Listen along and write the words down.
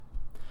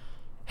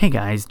Hey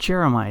guys,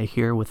 Jeremiah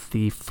here with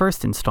the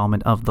first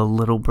installment of the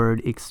Little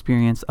Bird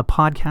Experience, a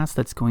podcast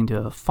that's going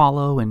to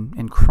follow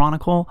and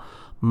chronicle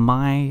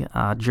my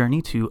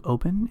journey to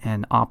open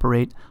and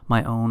operate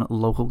my own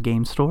local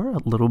game store.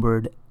 Little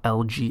Bird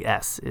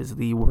LGS is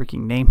the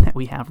working name that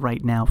we have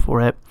right now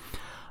for it.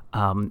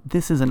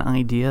 This is an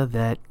idea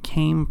that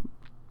came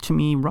to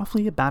me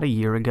roughly about a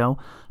year ago.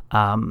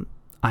 I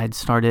had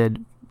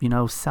started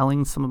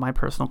selling some of my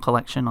personal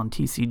collection on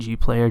TCG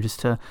Player just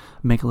to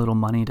make a little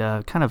money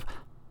to kind of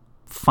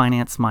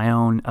finance my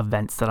own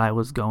events that I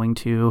was going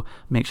to,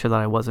 make sure that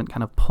I wasn't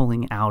kind of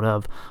pulling out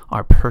of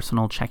our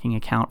personal checking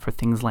account for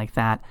things like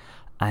that.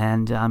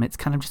 And it's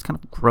kind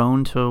of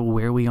grown to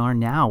where we are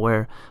now,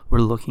 where we're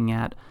looking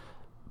at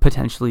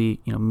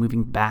potentially,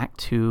 moving back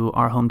to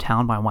our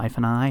hometown, my wife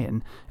and I,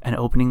 and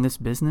opening this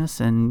business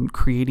and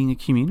creating a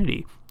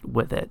community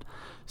with it.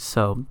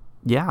 So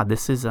yeah,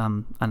 this is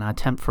an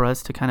attempt for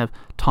us to kind of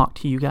talk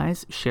to you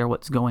guys, share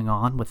what's going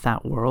on with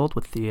that world,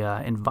 with the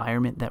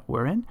environment that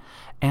we're in,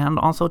 and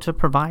also to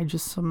provide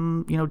just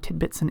some,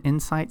 tidbits and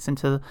insights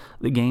into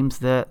the games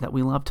that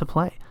we love to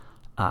play.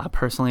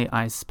 Personally,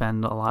 I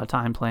spend a lot of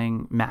time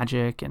playing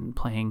Magic and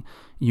playing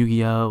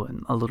Yu-Gi-Oh!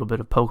 And a little bit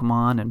of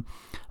Pokemon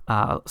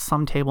and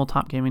some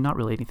tabletop gaming, not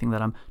really anything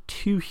that I'm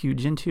too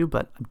huge into,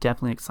 but I'm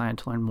definitely excited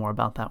to learn more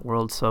about that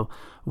world so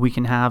we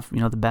can have,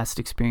 the best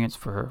experience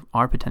for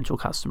our potential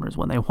customers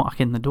when they walk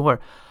in the door.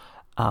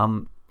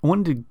 I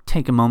wanted to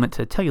take a moment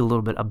to tell you a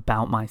little bit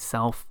about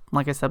myself.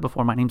 Like I said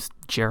before, my name's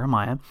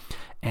Jeremiah,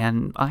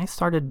 and I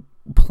started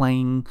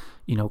playing,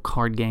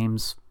 card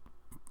games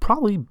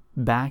probably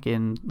back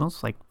in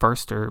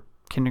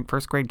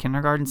first grade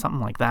kindergarten, something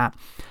like that.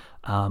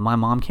 My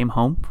mom came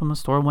home from the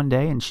store one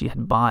day and she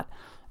had bought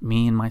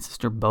me and my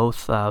sister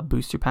both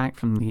booster pack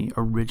from the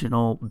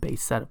original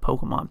base set of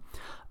Pokemon.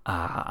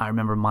 I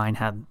remember mine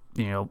had,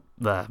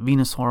 the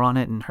Venusaur on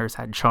it and hers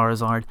had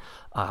Charizard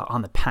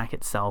on the pack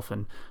itself.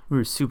 And we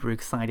were super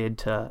excited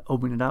to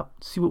open it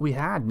up, see what we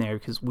had in there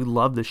because we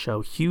love the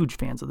show, huge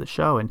fans of the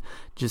show, and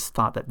just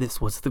thought that this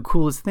was the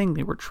coolest thing.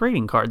 They were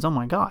trading cards. Oh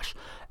my gosh.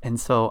 And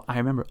so I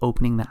remember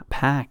opening that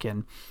pack,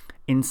 and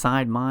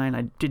inside mine,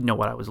 I didn't know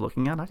what I was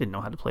looking at. I didn't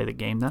know how to play the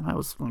game then. I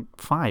was like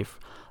 5.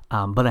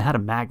 But I had a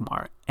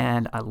Magmar,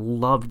 and I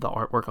loved the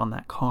artwork on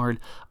that card.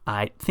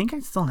 I think I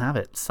still have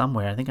it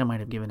somewhere. I think I might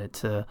have given it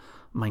to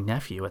my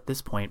nephew at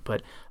this point,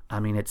 but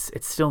I mean, it's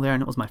still there,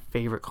 and it was my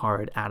favorite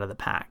card out of the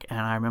pack. And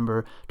I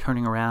remember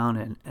turning around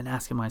and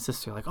asking my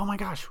sister, like, oh my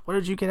gosh, what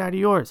did you get out of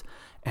yours?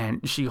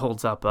 And she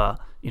holds up a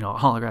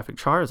holographic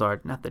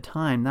Charizard, and at the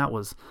time, that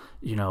was,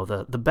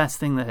 the best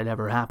thing that had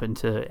ever happened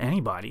to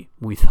anybody,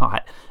 we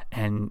thought.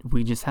 And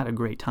we just had a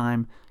great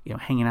time,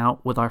 hanging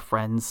out with our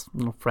friends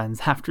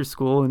after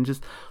school and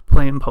just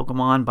playing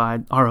Pokemon by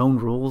our own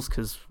rules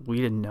because we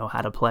didn't know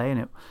how to play. And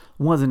it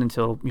wasn't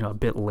until, a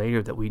bit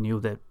later that we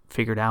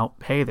figured out,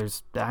 hey,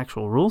 there's the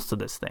actual rules to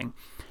this thing.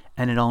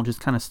 And it all just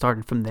kind of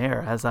started from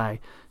there. As I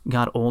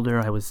got older,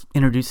 I was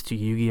introduced to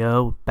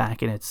Yu-Gi-Oh!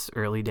 Back in its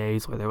early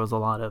days where there was a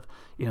lot of,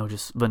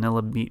 just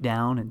vanilla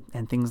beatdown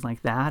and things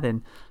like that.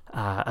 And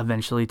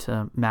eventually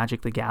to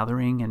Magic the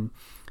Gathering. And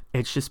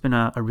it's just been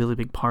a really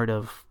big part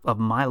of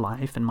my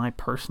life and my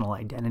personal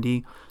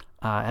identity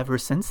ever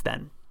since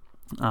then.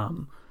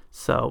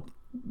 So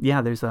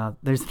yeah, there's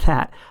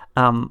that.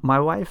 My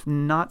wife,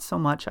 not so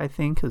much, I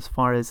think, as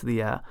far as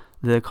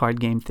the card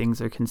game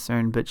things are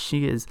concerned, but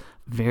she is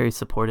very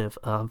supportive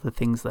of the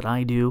things that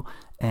I do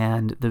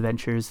and the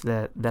ventures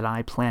that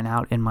I plan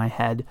out in my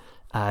head.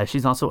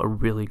 She's also a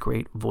really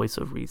great voice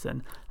of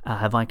reason.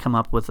 Have I come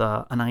up with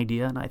an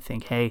idea and I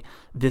think, hey,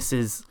 this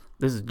is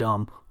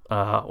dumb,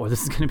 or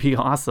this is going to be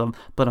awesome,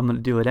 but I'm going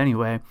to do it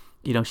anyway.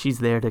 She's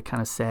there to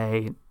kind of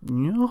say,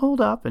 hold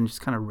up, and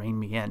just kind of rein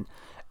me in.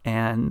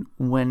 And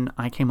when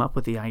I came up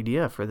with the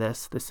idea for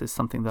this is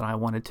something that I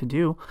wanted to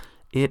do.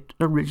 It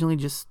originally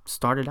just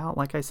started out,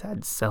 like I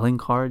said, selling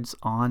cards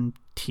on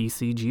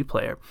TCG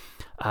Player,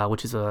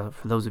 which is for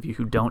those of you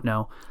who don't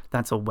know,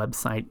 that's a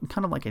website,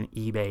 kind of like an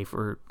eBay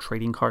for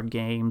trading card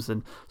games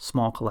and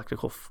small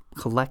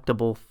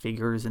collectible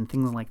figures and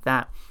things like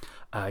that.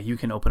 You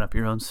can open up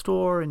your own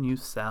store and you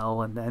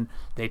sell, and then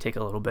they take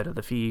a little bit of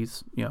the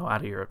fees,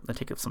 they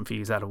take some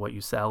fees out of what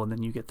you sell, and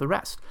then you get the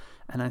rest.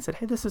 And I said,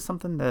 hey, this is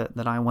something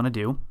that I want to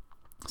do,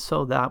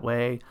 so that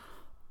way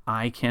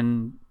I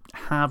can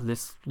have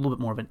this a little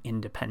bit more of an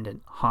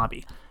independent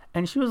hobby.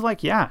 And she was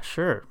like, yeah,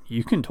 sure,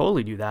 you can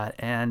totally do that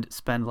and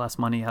spend less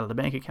money out of the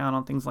bank account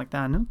on things like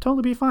that, and it'll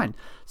totally be fine.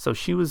 So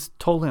she was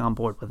totally on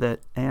board with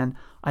it, and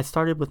I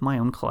started with my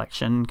own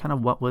collection, kind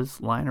of what was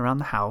lying around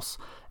the house,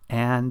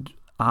 and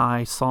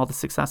I saw the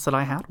success that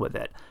I had with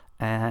it,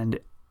 and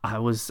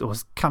it was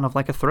kind of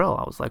like a thrill.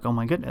 I was like, oh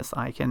my goodness,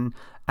 I can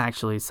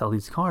actually sell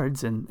these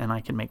cards and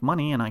I can make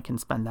money and I can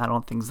spend that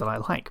on things that I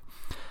like.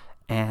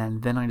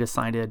 And then I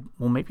decided,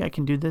 well, maybe I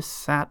can do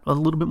this at a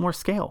little bit more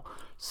scale.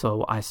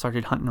 So I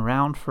started hunting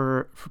around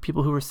for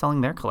people who were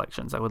selling their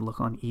collections. I would look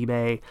on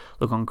eBay,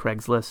 look on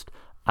Craigslist,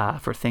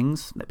 for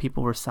things that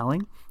people were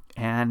selling.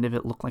 And if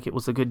it looked like it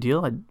was a good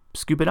deal, I'd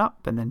scoop it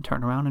up and then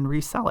turn around and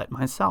resell it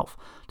myself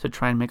to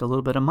try and make a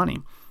little bit of money.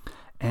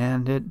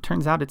 And it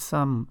turns out it's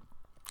a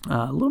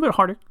little bit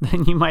harder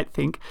than you might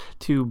think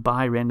to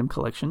buy random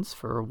collections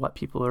for what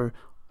people are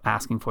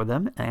asking for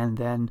them, and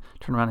then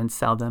turn around and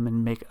sell them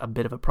and make a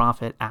bit of a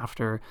profit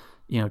after,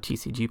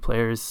 TCG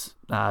players'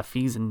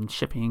 fees and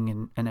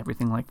shipping and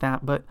everything like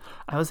that. But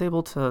I was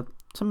able to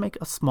make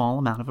a small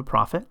amount of a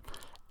profit,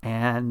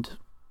 and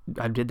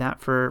I did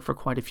that for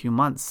quite a few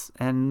months.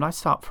 And I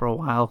stopped for a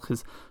while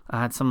because I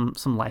had some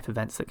life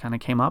events that kind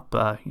of came up.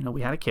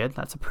 We had a kid.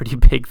 That's a pretty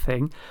big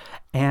thing.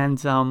 And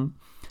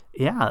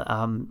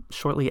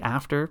shortly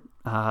after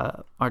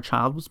our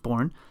child was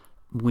born,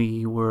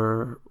 we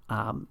were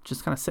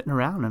just kind of sitting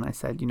around, and I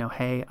said,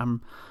 hey,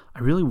 I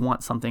really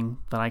want something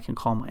that I can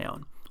call my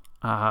own.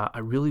 I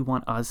really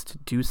want us to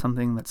do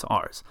something that's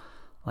ours.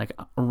 Like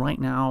right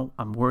now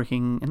I'm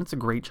working and it's a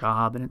great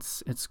job and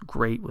it's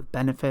great with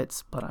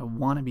benefits, but I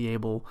want to be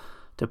able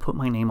to put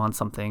my name on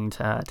something,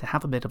 to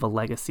have a bit of a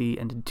legacy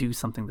and to do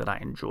something that I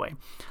enjoy.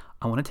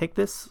 I want to take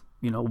this,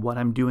 what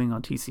I'm doing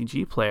on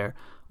TCG Player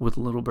with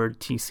Little Bird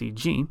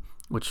TCG,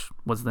 which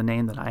was the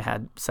name that I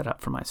had set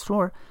up for my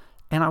store,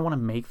 and I want to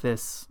make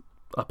this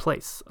a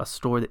place, a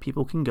store that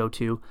people can go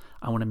to.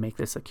 I want to make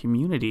this a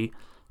community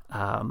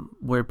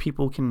where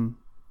people can,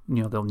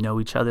 they'll know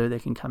each other. They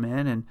can come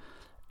in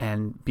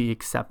and be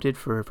accepted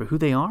for who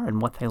they are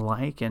and what they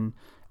like, and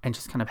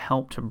just kind of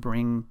help to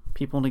bring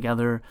people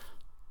together,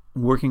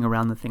 working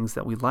around the things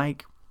that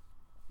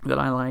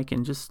I like,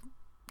 and just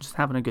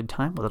having a good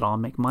time with it all,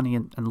 and make money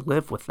and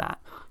live with that.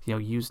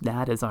 Use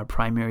that as our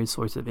primary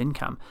source of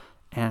income.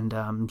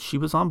 And she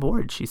was on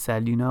board. She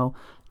said,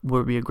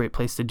 where would be a great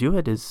place to do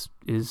it is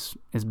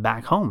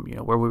back home,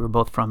 where we were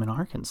both from in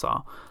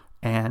Arkansas.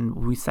 And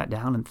we sat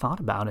down and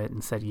thought about it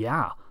and said,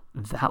 yeah,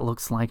 that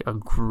looks like a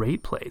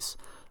great place.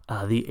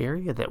 The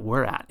area that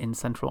we're at in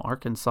central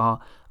Arkansas,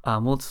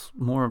 it's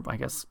more, I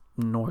guess,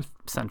 north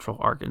central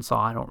Arkansas.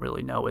 I don't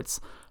really know. It's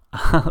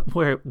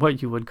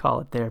what you would call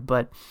it there.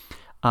 But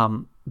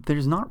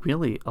there's not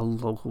really a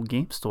local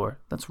game store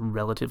that's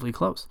relatively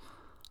close.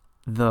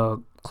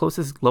 The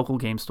closest local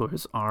game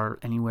stores are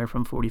anywhere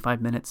from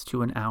 45 minutes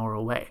to an hour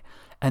away.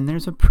 And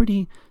there's a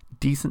pretty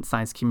decent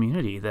sized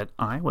community that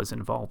I was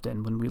involved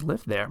in when we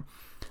lived there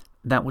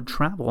that would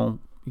travel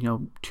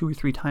 2 or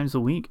 3 times a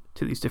week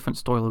to these different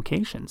store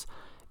locations,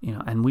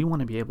 and we want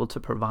to be able to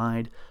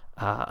provide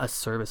a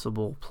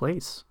serviceable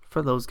place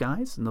for those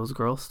guys and those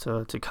girls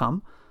to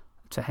come,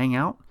 to hang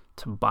out,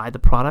 to buy the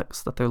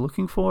products that they're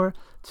looking for,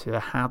 to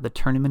have the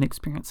tournament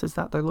experiences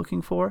that they're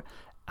looking for,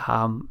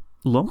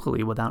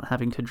 locally without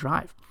having to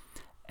drive.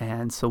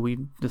 And so we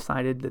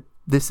decided that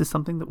this is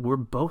something that we're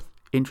both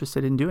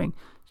interested in doing.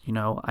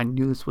 I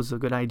knew this was a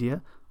good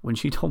idea when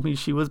she told me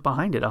she was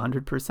behind it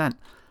 100%.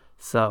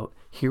 So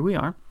here we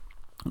are.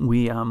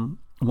 We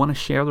want to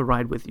share the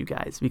ride with you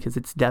guys because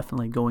it's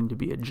definitely going to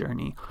be a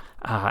journey.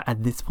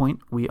 At this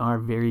point, we are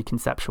very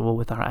conceptual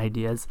with our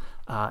ideas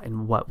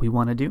and what we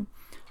want to do.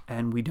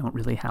 And we don't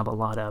really have a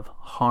lot of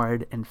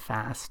hard and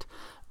fast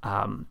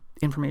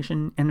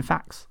information and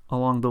facts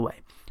along the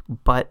way.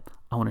 But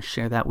I want to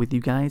share that with you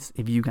guys.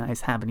 If you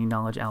guys have any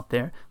knowledge out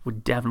there,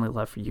 would definitely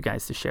love for you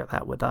guys to share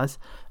that with us.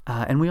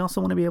 And we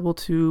also want to be able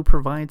to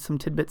provide some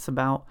tidbits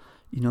about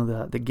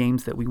the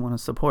games that we want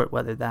to support,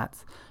 whether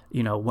that's,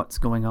 what's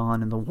going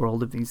on in the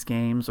world of these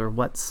games or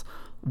what's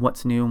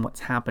new and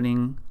what's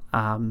happening.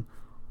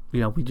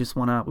 We want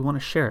to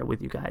share it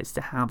with you guys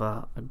to have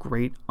a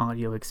great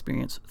audio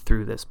experience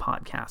through this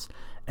podcast.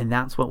 And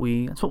that's what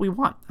we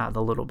want out of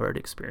the Little Bird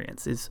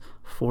experience, is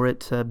for it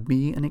to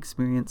be an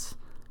experience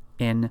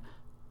in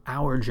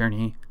our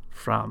journey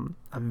from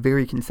a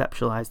very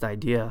conceptualized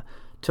idea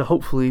to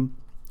hopefully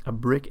a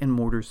brick and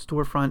mortar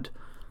storefront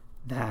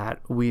that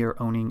we are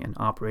owning and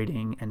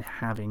operating and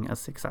having a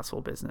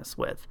successful business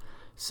with.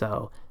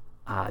 So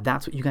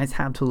that's what you guys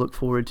have to look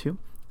forward to.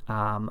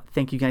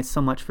 Thank you guys so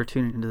much for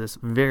tuning into this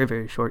very,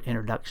 very short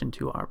introduction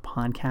to our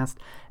podcast.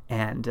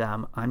 And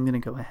I'm going to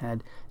go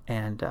ahead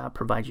and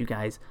provide you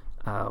guys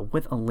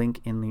with a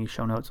link in the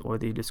show notes or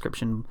the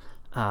description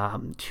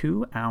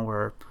to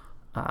our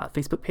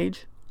Facebook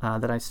page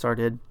that I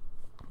started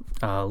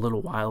a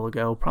little while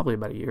ago, probably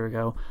about a year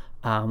ago,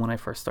 when I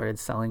first started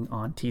selling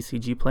on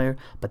TCG Player.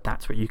 But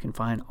that's where you can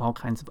find all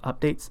kinds of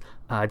updates.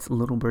 It's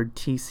Little Bird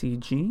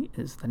TCG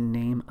is the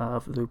name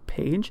of the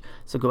page.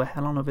 So go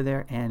ahead on over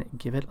there and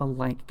give it a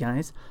like,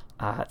 guys.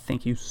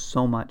 Thank you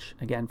so much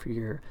again for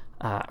your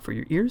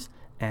ears.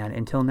 And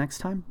until next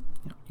time,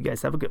 you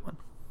guys have a good one.